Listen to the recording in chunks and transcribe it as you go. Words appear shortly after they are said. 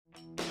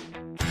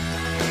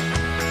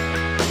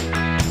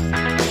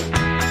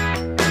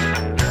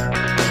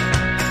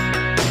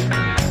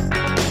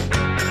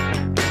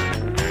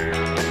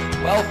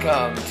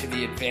Welcome to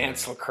the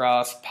Advanced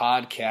Lacrosse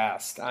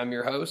Podcast. I'm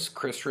your host,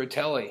 Chris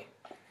Rotelli.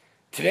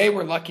 Today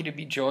we're lucky to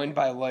be joined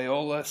by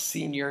Loyola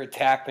senior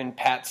attackman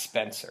Pat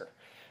Spencer.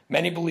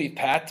 Many believe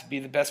Pat to be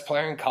the best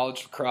player in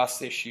college lacrosse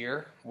this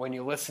year. When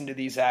you listen to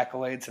these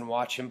accolades and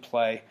watch him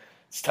play,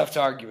 it's tough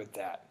to argue with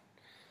that.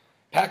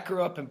 Pat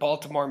grew up in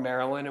Baltimore,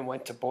 Maryland and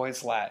went to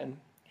Boys Latin.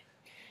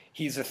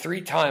 He's a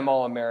three-time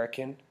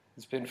All-American.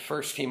 He's been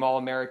first-team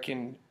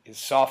All-American his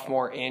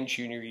sophomore and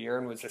junior year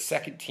and was a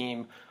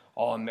second-team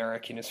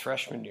All-American his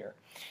freshman year.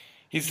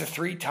 He's the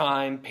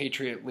three-time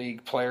Patriot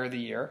League Player of the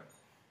Year,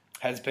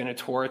 has been a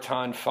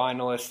Tewaaraton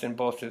finalist in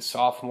both his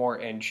sophomore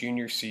and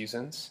junior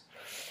seasons,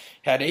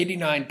 had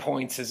 89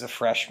 points as a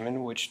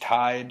freshman, which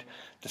tied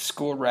the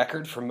school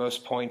record for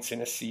most points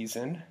in a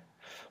season,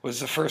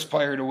 was the first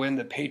player to win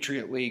the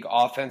Patriot League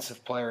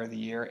Offensive Player of the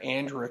Year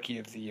and Rookie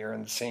of the Year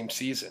in the same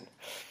season.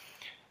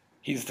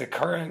 He's the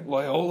current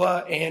Loyola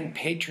and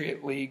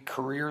Patriot League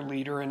career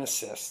leader in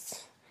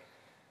assists.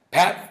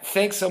 Pat,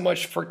 thanks so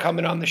much for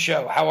coming on the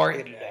show. How are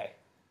you today?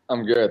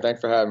 I'm good. Thanks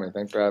for having me.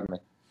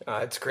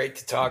 It's great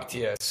to talk to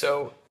you.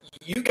 So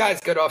you guys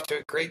got off to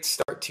a great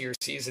start to your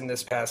season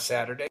this past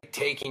Saturday,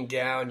 taking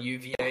down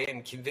UVA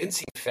in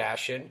convincing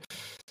fashion.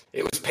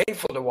 It was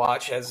painful to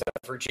watch as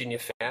a Virginia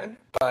fan,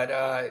 but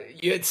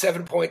you had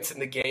 7 points in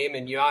the game,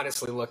 and you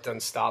honestly looked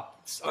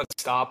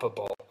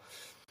unstoppable.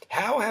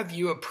 How have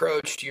you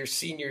approached your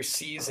senior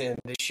season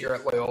this year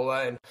at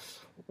Loyola, and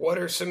what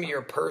are some of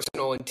your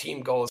personal and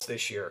team goals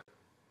this year?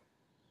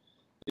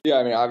 Yeah,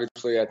 I mean,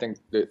 obviously, I think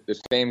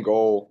the same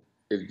goal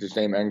is the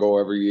same end goal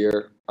every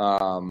year.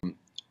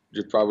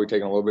 Just probably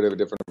taking a little bit of a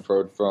different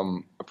approach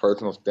from a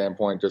personal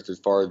standpoint, just as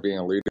far as being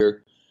a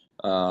leader.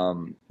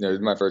 This is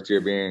my first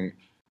year being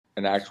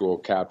an actual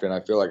captain.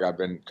 I feel like I've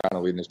been kind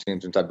of leading this team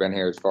since I've been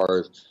here as far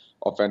as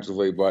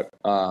offensively, but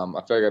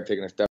I feel like I've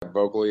taken a step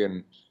vocally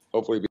and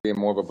hopefully being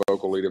more of a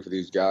vocal leader for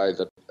these guys.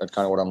 That's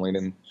kind of what I'm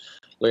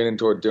leaning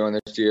toward doing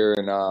this year.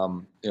 And,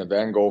 the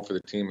end goal for the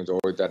team is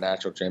always that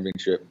national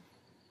championship.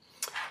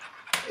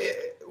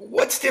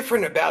 What's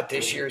different about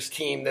this year's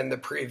team than the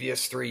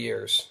previous 3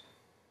 years?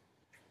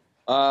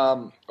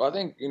 I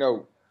think,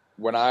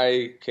 when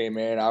I came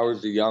in, I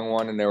was the young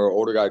one and there were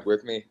older guys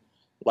with me.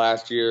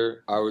 Last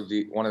year, I was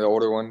one of the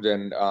older ones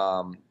and,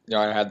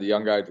 I had the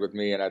young guys with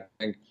me. And I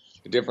think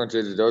the difference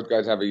is those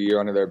guys have a year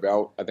under their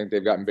belt. I think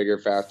they've gotten bigger,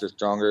 faster,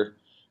 stronger.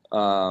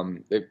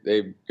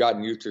 They've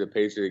gotten used to the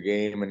pace of the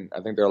game, and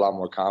I think they're a lot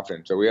more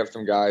confident. So we have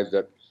some guys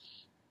that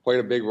played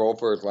a big role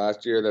for us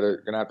last year that are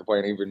going to have to play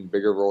an even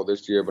bigger role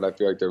this year, but I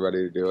feel like they're ready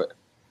to do it.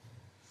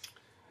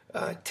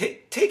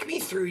 Take me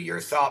through your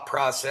thought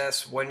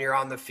process when you're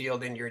on the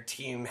field and your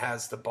team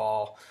has the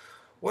ball.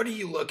 What are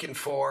you looking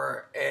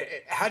for?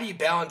 How do you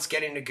balance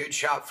getting a good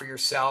shot for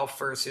yourself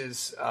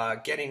versus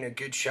getting a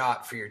good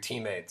shot for your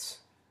teammates?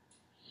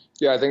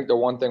 Yeah, I think the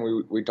one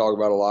thing we talk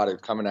about a lot is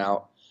coming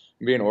out,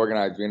 being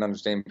organized, being on the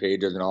same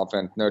page as an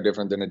offense, no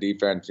different than a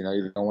defense.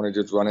 You don't want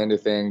to just run into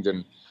things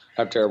and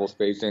have terrible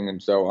spacing.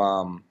 And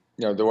so,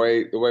 the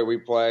way we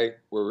play,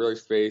 we're really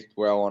spaced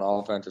well on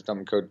offense. It's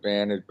something Coach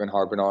Van has been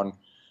harping on.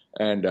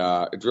 And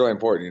it's really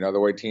important. The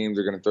way teams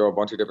are going to throw a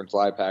bunch of different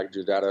slide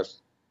packages at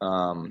us,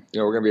 we're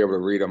going to be able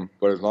to read them.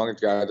 But as long as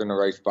guys are in the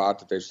right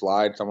spots, if they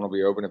slide, someone will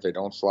be open. If they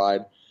don't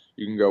slide,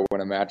 you can go win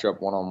a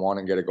matchup one-on-one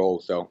and get a goal.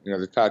 So,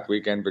 this past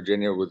weekend,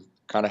 Virginia was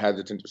kind of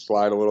hesitant to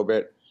slide a little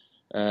bit.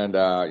 And,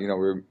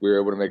 we were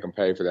able to make them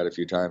pay for that a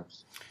few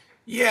times.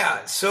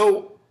 Yeah.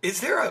 So is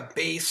there a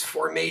base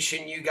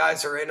formation you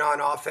guys are in on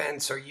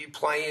offense? Are you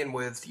playing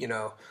with, in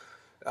a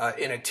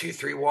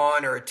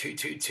 2-3-1 or a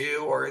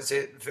 2-2-2, or is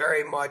it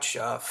very much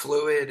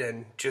fluid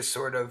and just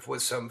sort of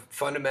with some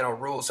fundamental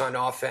rules on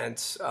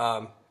offense?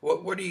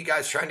 What are you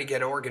guys trying to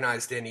get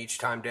organized in each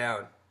time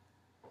down?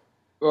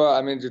 Well,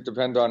 I mean, it just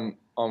depends on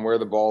where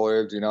the ball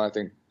is. I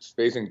think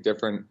spacing's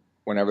different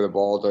whenever the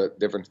ball's at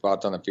different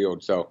spots on the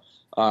field. So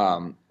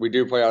we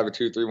do play out of a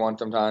 2-3-1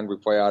 sometimes. We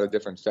play out of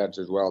different sets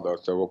as well, though.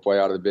 So we'll play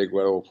out of the big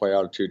little, we'll play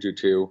out of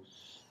 2-2-2,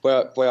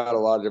 play out a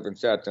lot of different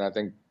sets. And I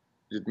think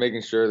just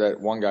making sure that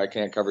one guy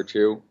can't cover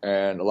two,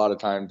 and a lot of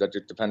times that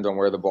just depends on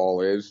where the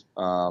ball is,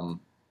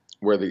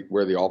 where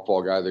the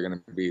off-ball guys are going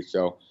to be.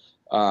 So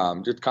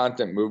just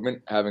constant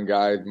movement, having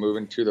guys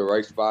moving to the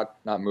right spot,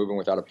 not moving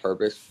without a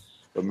purpose,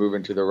 but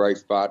moving to the right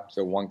spot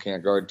so one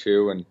can't guard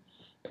two, and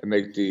it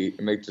makes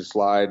the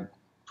slide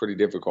pretty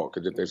difficult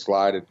because if they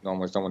slide, it's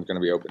normally someone's going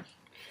to be open.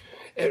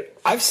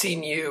 I've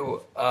seen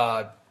you,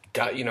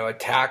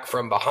 attack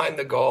from behind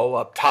the goal,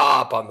 up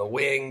top, on the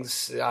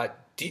wings.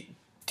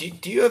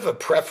 Do you have a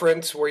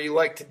preference where you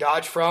like to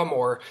dodge from,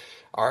 or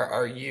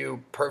are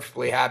you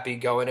perfectly happy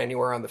going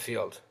anywhere on the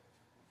field?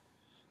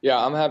 Yeah,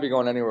 I'm happy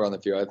going anywhere on the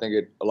field. I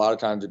think a lot of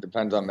times it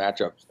depends on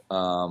matchups.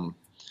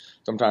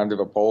 Sometimes if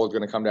a pole is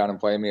going to come down and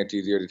play me, it's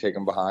easier to take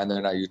them behind.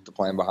 They're not used to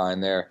playing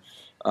behind there.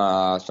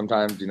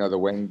 Sometimes, the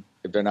wing,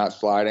 if they're not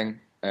sliding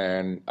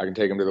and I can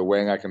take them to the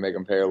wing, I can make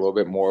them pay a little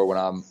bit more when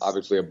I'm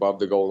obviously above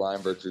the goal line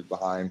versus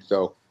behind.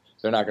 So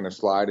they're not going to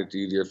slide. It's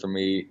easier for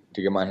me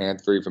to get my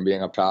hands free from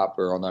being up top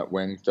or on that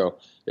wing. So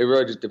it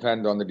really just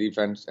depends on the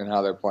defense and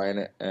how they're playing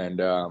it. And,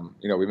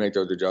 we make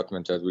those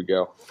adjustments as we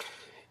go.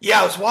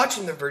 Yeah, I was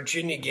watching the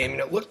Virginia game, and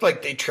it looked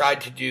like they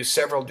tried to do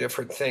several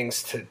different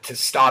things to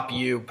stop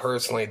you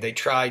personally. They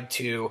tried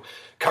to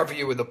cover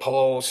you with a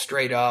pole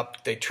straight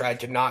up. They tried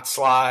to not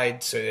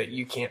slide so that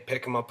you can't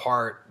pick them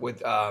apart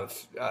with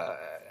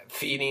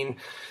feeding.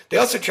 They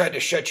also tried to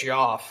shut you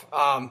off.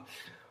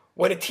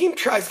 When a team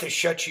tries to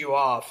shut you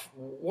off,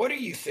 what are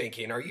you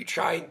thinking? Are you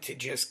trying to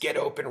just get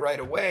open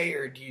right away,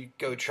 or do you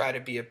go try to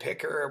be a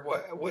picker?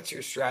 What's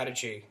your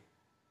strategy?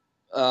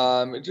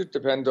 It just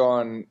depends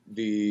on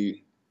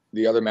the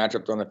other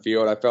matchups on the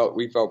field.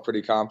 We felt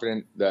pretty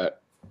confident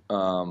that I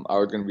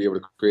was going to be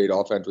able to create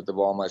offense with the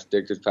ball on my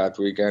stick this past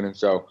weekend, and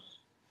so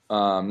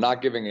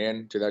not giving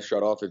in to that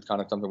shutoff is kind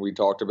of something we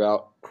talked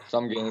about.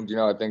 Some games,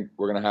 I think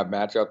we're going to have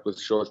matchups with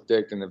short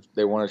sticks, and if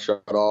they want to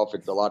shut off,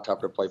 it's a lot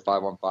tougher to play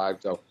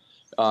 5-on-5. So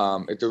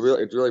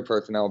it's really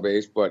personnel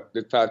based. But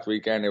this past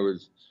weekend, it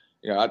was,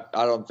 I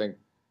don't think,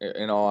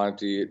 in all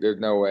honesty, there's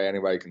no way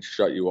anybody can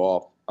shut you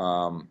off.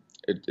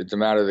 It's a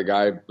matter of the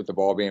guy with the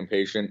ball being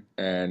patient,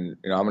 and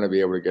I'm going to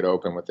be able to get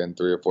open within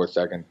 3 or 4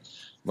 seconds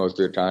most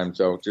of the time.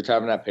 So just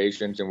having that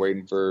patience and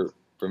waiting for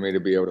me to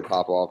be able to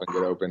pop off and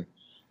get open.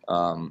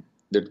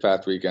 This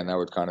past weekend, that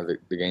was kind of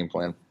the game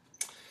plan.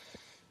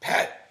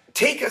 Pat,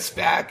 take us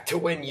back to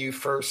when you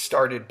first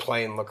started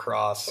playing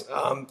lacrosse.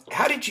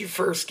 How did you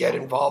first get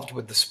involved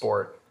with the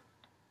sport?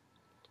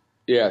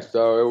 Yeah,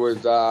 so it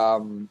was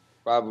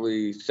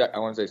probably I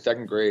want to say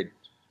second grade,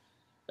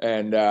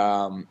 and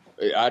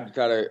I'd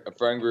got a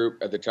friend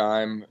group at the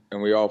time,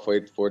 and we all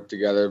played sports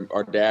together.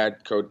 Our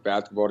dad coached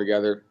basketball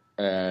together,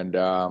 and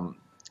I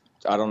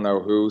don't know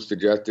who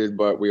suggested,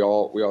 but we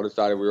all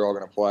decided we were all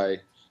going to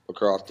play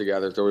lacrosse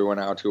together. So we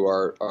went out to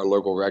our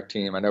local rec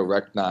team. I know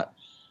rec's not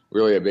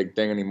really a big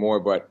thing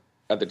anymore, but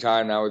at the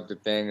time that was the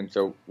thing. And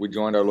so we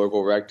joined our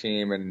local rec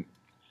team and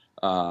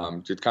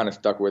just kind of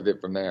stuck with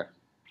it from there.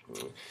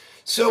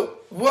 So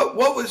what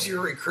was your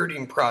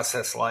recruiting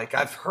process like?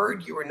 I've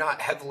heard you were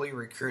not heavily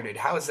recruited.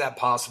 How is that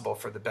possible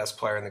for the best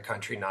player in the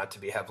country not to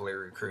be heavily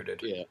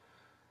recruited? Yeah.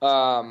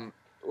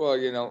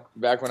 Well,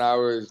 back when I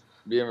was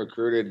being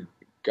recruited,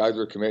 guys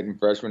were committing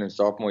freshman and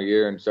sophomore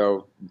year. And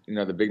so,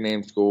 the big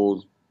name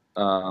schools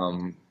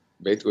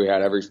basically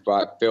had every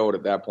spot filled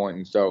at that point.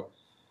 And so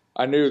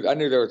I knew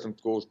there were some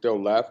schools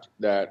still left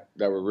that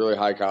were really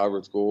high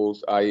caliber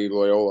schools, i.e.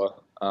 Loyola,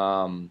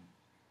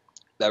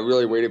 that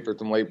really waited for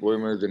some late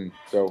bloomers. And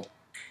so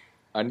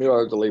I knew I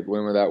was a late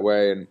bloomer that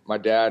way. And my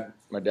dad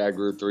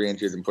grew 3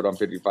 inches and put on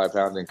 55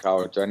 pounds in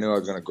college. So I knew I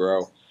was going to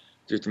grow,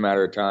 just a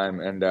matter of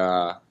time. And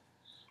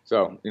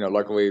so,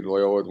 luckily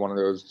Loyola is one of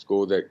those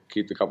schools that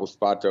keeps a couple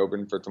spots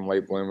open for some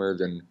late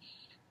bloomers, and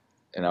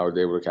I was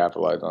able to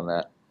capitalize on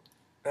that.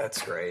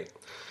 That's great.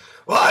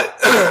 Well,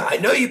 I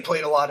know you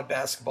played a lot of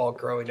basketball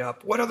growing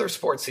up. What other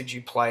sports did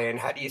you play, and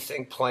how do you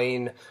think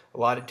playing a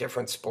lot of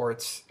different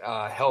sports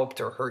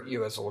helped or hurt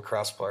you as a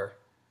lacrosse player?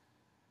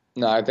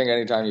 No, I think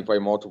anytime you play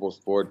multiple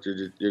sports,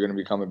 you're going to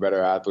become a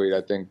better athlete.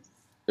 I think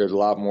there's a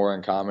lot more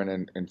in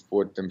common in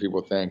sports than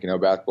people think.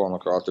 Basketball and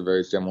lacrosse are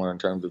very similar in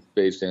terms of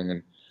spacing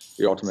and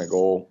the ultimate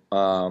goal.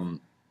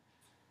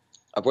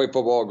 I played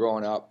football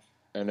growing up,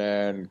 and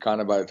then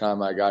kind of by the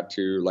time I got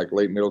to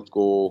late middle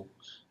school,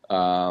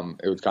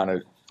 it was kind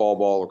of fall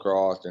ball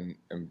lacrosse and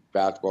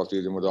basketball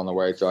season was on the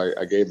way, so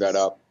I gave that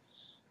up.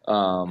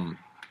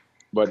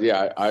 But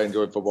yeah, I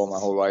enjoyed football my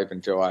whole life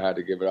until I had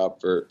to give it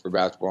up for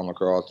basketball and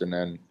lacrosse, and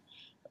then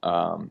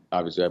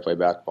obviously I played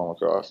basketball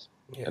and lacrosse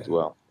as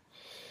well.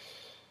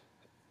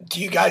 Do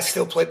you guys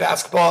still play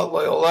basketball at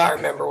Loyola? I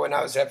remember when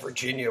I was at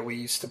Virginia, we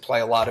used to play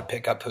a lot of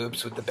pickup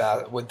hoops with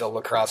the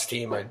lacrosse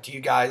team. Do you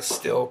guys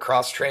still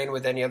cross train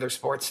with any other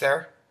sports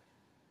there?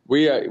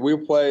 We'll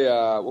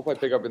play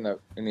pickup in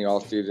the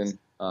off season.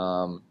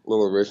 A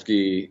little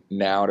risky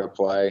now to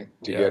play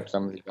to get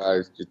some of the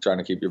guys just trying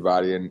to keep your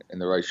body in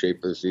the right shape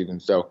for the season.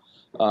 So,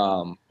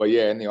 but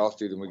yeah, in the off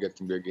season we get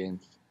some good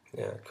games.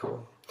 Yeah,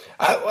 cool.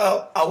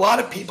 Well, a lot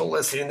of people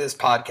listening to this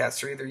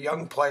podcast are either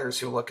young players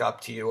who look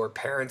up to you or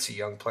parents of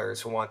young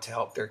players who want to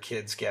help their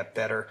kids get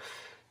better.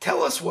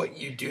 Tell us what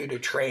you do to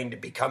train to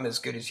become as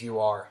good as you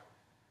are.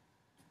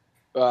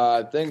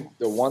 I think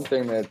the one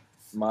thing that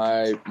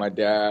my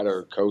dad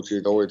or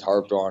coaches always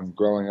harped on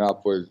growing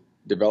up was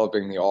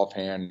developing the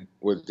offhand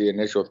was the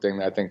initial thing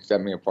that I think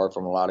set me apart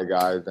from a lot of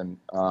guys. And,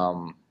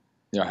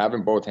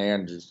 having both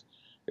hands is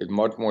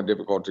much more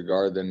difficult to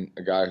guard than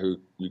a guy who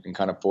you can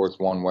kind of force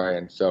one way.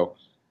 And so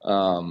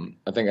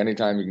I think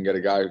anytime you can get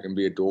a guy who can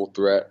be a dual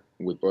threat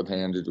with both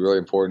hands is really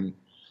important.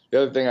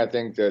 The other thing I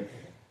think that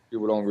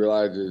people don't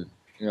realize is,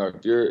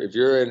 if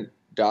you're in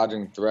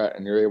dodging threat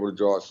and you're able to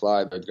draw a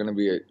slide, there's going to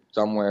be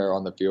somewhere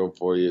on the field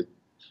for you.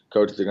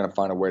 Coaches are going to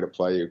find a way to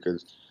play you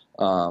because,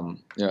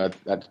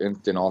 that's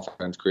instant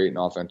offense, creating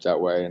offense that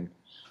way. And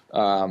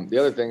the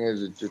other thing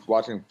is just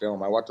watching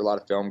film. I watched a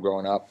lot of film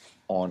growing up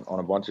on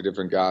a bunch of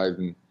different guys.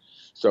 And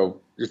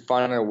so just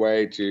finding a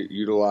way to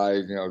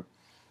utilize,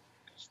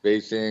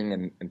 spacing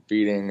and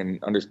feeding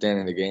and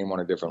understanding the game on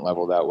a different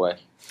level that way.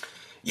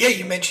 Yeah,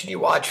 you mentioned you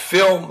watch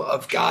film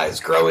of guys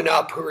growing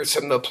up. Who are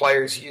some of the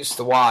players you used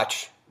to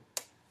watch?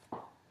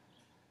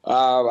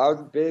 I was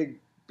a big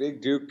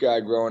Duke guy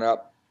growing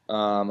up.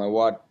 I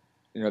watched,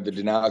 the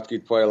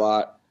Janowskis play a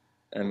lot,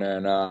 and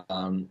then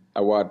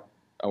I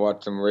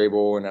watched some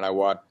Rabel, and then I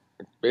watched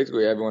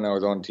basically everyone that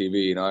was on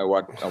TV. I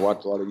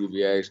watched a lot of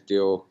UVA,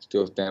 Steele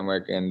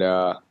Stanwick, and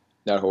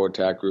that whole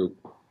attack group.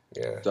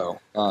 Yeah. So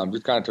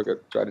just kind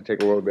of tried to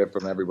take a little bit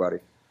from everybody.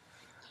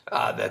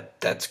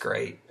 That's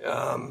great.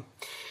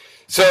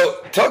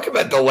 So talk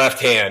about the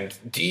left hand.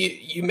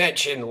 You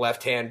mentioned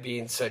left hand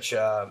being such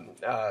an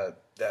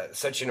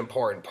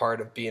important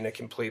part of being a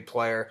complete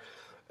player.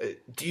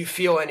 Do you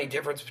feel any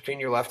difference between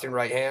your left and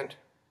right hand?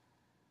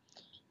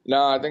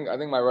 No, I think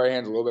my right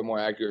hand's a little bit more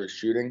accurate at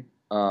shooting.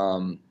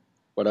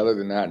 But other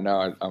than that,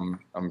 no,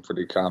 I'm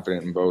pretty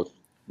confident in both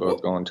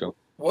going to.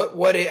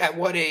 At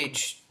what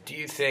age do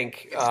you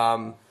think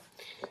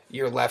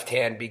your left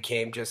hand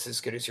became just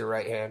as good as your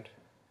right hand?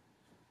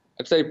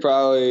 I'd say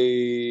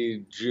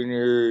probably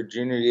junior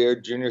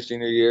year,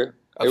 senior year.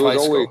 Of it was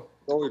high school.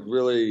 always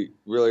really,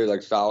 really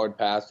like solid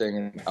passing,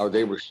 and I was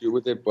able to shoot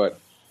with it, but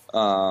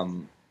I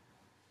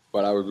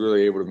was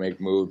really able to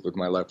make moves with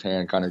my left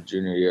hand kind of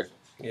junior year.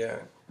 Yeah,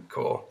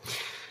 cool.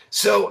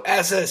 So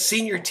as a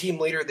senior team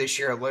leader this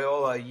year at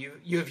Loyola,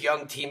 you have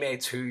young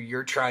teammates who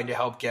you're trying to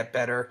help get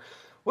better.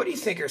 What do you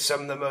think are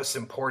some of the most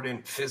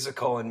important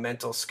physical and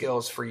mental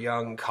skills for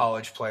young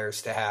college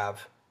players to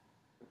have?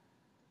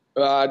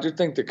 I just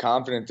think the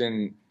confidence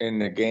in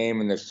the game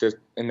and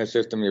in the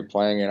system you're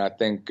playing in. I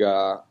think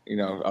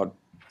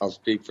I'll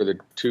speak for the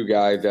two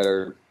guys that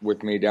are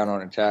with me down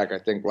on attack. I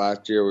think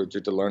last year was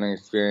just a learning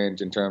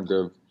experience in terms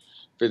of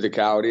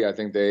physicality. I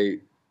think they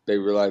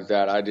realized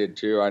that. I did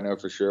too. I know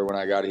for sure when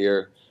I got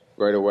here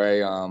right away.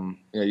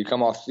 You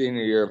come off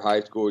senior year of high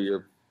school,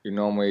 you're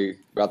normally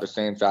about the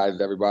same size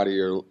as everybody.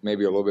 You're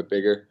maybe a little bit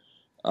bigger,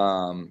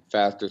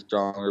 faster,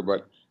 stronger,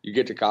 but you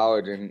get to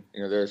college and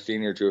they're a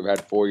senior to have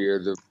had 4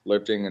 years of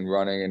lifting and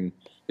running and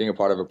being a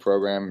part of a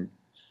program,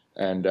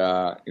 and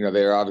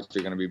they're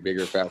obviously going to be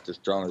bigger, faster,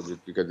 stronger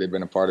just because they've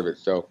been a part of it.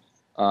 So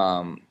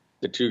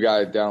the two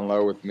guys down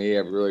low with me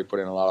have really put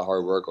in a lot of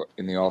hard work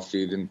in the off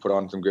season, put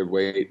on some good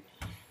weight.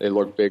 They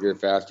look bigger,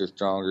 faster,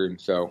 stronger, and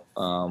so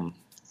I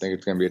think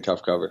it's going to be a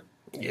tough cover.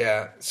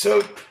 Yeah.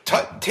 So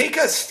take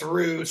us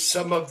through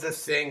some of the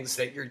things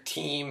that your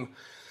team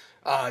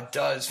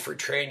does for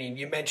training.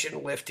 You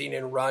mentioned lifting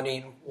and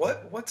running.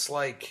 What's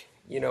like?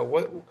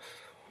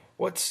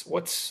 What's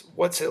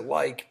it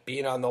like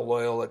being on the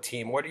Loyola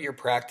team? What are your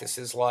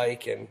practices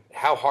like, and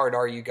how hard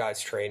are you guys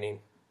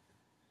training?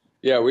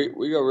 Yeah, we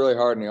go really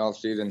hard in the off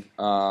season.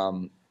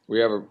 We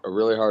have a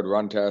really hard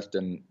run test,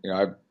 and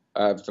I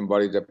have some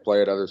buddies that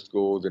play at other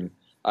schools, and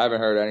I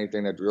haven't heard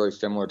anything that's really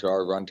similar to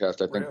our run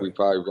test. I think we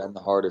probably run the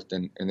hardest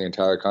in the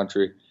entire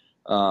country,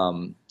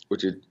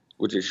 which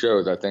it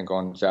shows. I think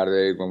on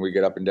Saturdays when we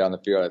get up and down the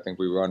field, I think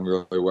we run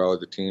really well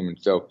as a team,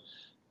 and so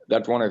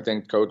that's one of the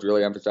things Coach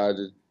really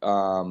emphasizes.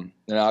 And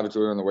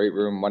obviously we're in the weight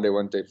room Monday,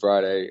 Wednesday,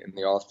 Friday in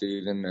the off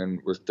season,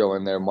 and we're still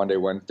in there Monday,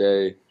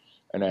 Wednesday,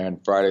 and then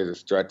Friday's a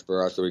stretch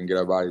for us so we can get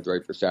our bodies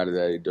right for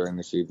Saturday during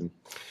the season.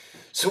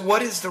 So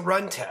what is the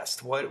run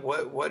test? What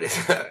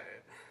is that?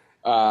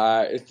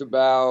 It's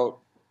about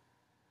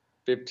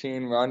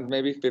 15 runs,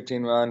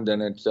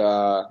 and it's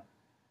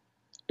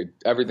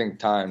everything's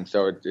timed,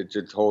 so it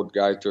just holds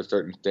guys to a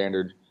certain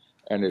standard,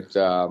 and it's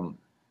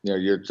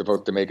you're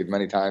supposed to make as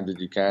many times as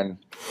you can.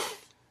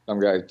 Some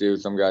guys do,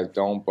 some guys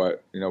don't,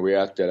 but we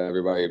ask that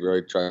everybody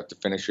really tries to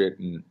finish it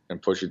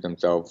and push it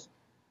themselves.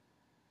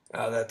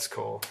 Oh, that's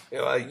cool.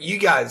 You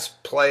guys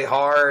play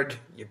hard,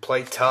 you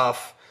play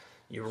tough,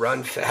 you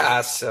run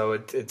fast, so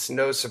it's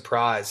no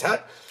surprise.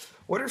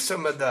 What are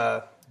some of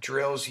the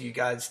drills you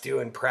guys do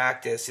in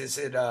practice? Is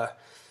it a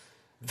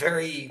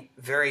very,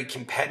 very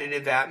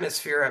competitive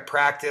atmosphere at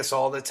practice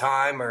all the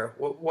time, or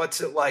what's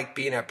it like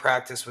being at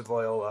practice with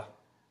Loyola?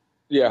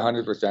 Yeah,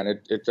 100%.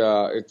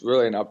 It's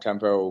really an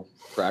up-tempo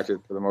practice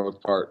for the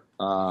most part.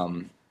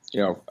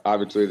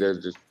 Obviously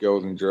there's just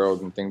skills and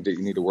drills and things that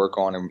you need to work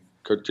on, and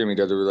Coach Toomey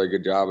does a really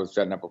good job of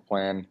setting up a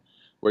plan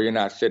where you're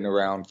not sitting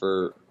around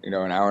for an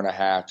hour and a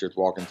half just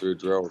walking through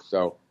drills.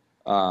 So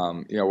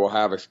we'll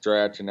have a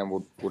stretch, and then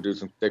we'll do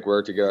some stick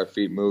work to get our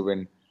feet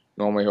moving.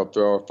 Normally he'll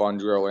throw a fun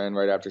drill in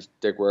right after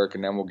stick work,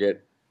 and then we'll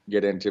get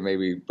into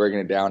maybe breaking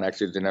it down,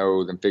 X's and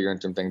O's, and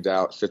figuring some things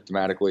out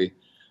systematically.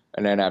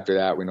 And then after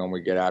that, we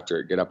normally get after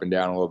it, get up and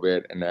down a little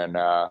bit, and then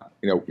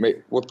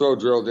we'll throw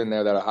drills in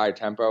there that are high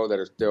tempo that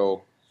are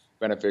still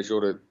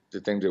beneficial to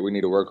things that we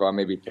need to work on,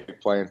 maybe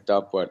pick play and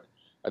stuff. But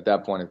at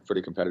that point, it's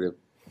pretty competitive.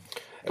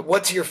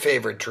 What's your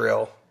favorite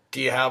drill? Do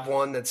you have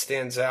one that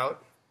stands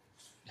out?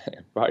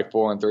 Probably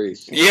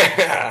 4-on-3s.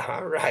 Yeah,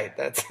 all right.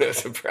 That's no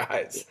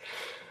surprise.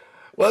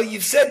 Well,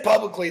 you've said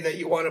publicly that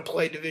you want to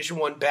play Division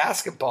I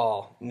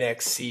basketball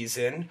next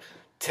season.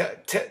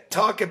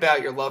 Talk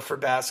about your love for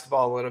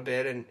basketball a little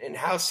bit, and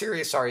how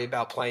serious are you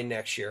about playing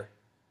next year?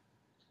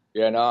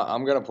 Yeah, no,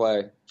 I'm going to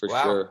play for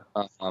Wow. sure.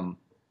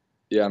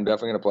 Yeah, I'm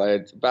definitely going to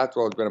play.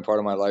 Basketball has been a part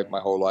of my life my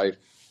whole life.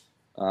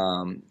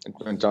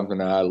 It's been something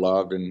that I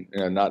love, and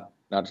not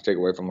to take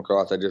away from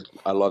lacrosse.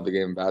 I love the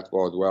game of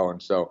basketball as well,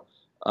 and so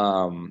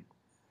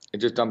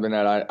it's just something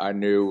that I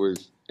knew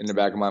was in the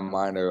back of my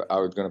mind. I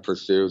was going to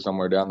pursue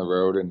somewhere down the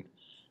road, and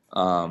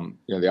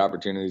the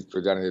opportunities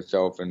presented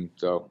itself, and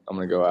so I'm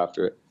going to go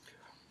after it.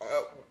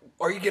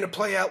 Are you going to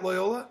play at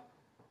Loyola?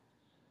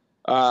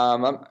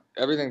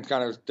 Everything's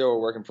kind of still a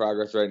work in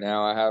progress right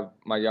now. I have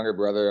my younger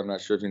brother. I'm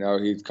not sure if you know.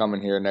 He's coming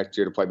here next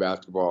year to play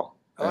basketball.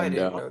 Oh, I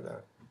didn't know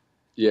that.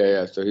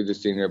 Yeah. So he's a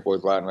senior at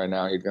Boys Latin right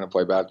now. He's going to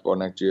play basketball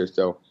next year.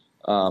 So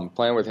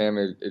playing with him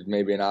is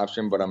maybe an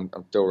option, but I'm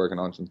still working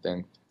on some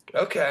things.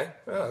 Okay.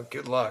 Oh,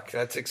 good luck.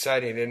 That's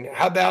exciting. And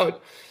how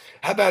about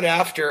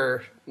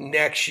after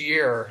next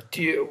year?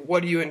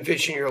 What do you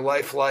envision your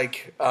life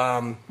like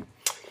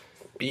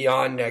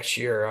beyond next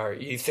year? Are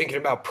you thinking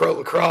about pro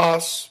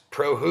lacrosse,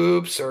 pro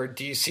hoops, or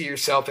do you see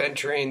yourself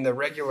entering the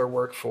regular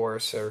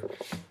workforce or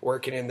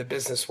working in the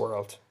business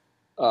world?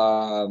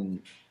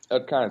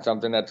 That's kind of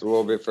something that's a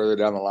little bit further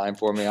down the line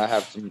for me. I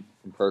have some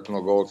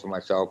personal goals for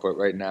myself, but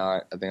right now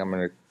I think I'm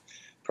going to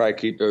probably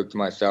keep those to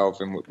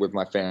myself and with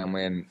my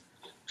family and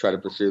try to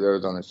pursue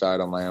those on the side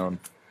on my own.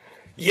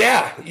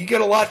 Yeah, you got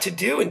a lot to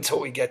do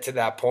until we get to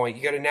that point.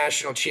 You got a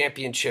national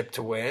championship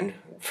to win,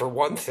 for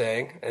one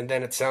thing, and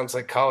then it sounds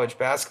like college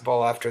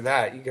basketball after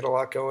that. You get a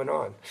lot going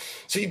on.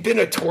 So you've been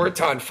a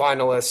Tewaaraton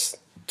finalist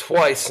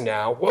twice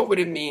now. What would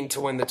it mean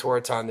to win the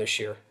Tewaaraton this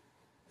year?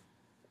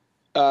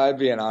 It'd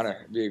be an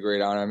honor. It'd be a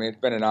great honor. I mean,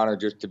 it's been an honor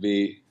just to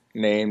be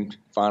named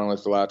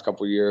finalist the last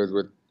couple of years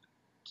with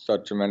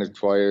such tremendous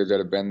players that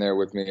have been there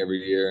with me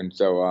every year. And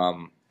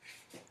so,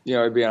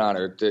 it'd be an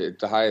honor.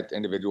 It's the highest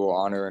individual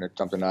honor, and it's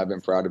something I've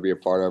been proud to be a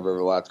part of over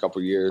the last couple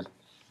of years.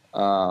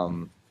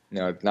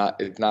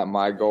 It's not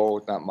my goal.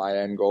 It's not my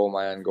end goal.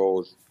 My end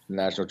goal is the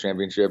national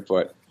championship,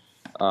 but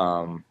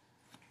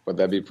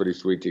that'd be pretty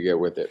sweet to get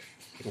with it.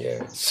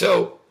 Yeah.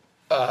 So,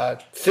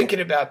 thinking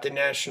about the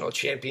national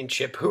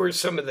championship, who are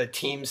some of the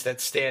teams that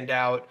stand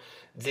out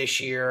this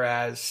year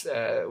as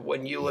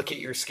when you look at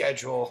your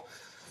schedule,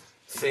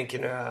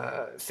 thinking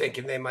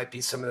they might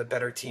be some of the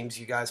better teams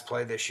you guys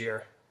play this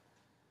year?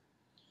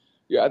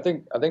 Yeah, I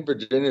think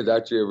Virginia is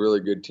actually a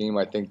really good team.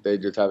 I think they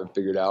just haven't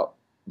figured out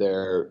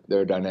their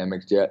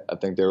dynamics yet. I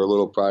think they were a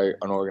little probably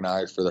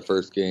unorganized for the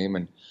first game,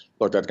 and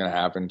look, that's going to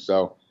happen.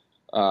 So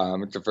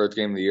it's the first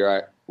game of the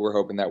year. We're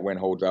hoping that win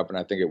holds up, and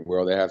I think it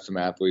will. They have some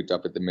athletes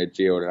up at the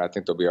midfield, and I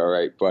think they'll be all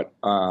right. But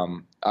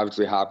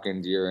obviously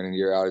Hopkins year in and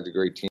year out is a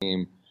great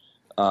team.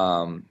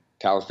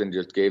 Towson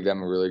just gave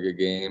them a really good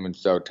game, and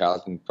so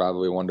Towson's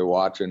probably one to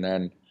watch. And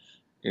then,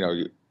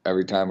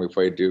 every time we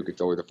play Duke,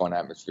 it's always a fun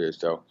atmosphere.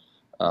 So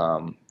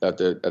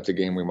that's a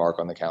game we mark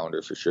on the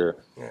calendar for sure.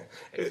 Yeah.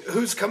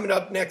 Who's coming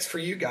up next for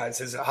you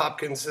guys? Is it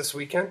Hopkins this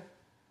weekend?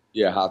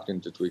 Yeah,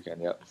 Hopkins this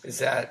weekend, yep. Is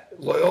that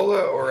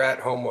Loyola or at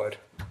Homewood?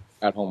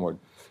 At Homewood.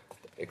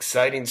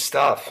 Exciting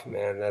stuff,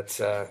 man.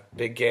 That's a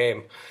big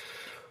game.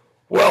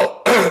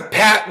 Well,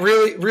 Pat,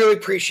 really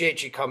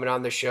appreciate you coming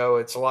on the show.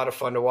 It's a lot of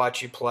fun to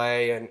watch you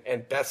play,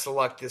 and best of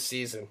luck this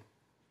season.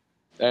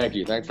 Thank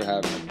you. Thanks for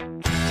having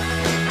me.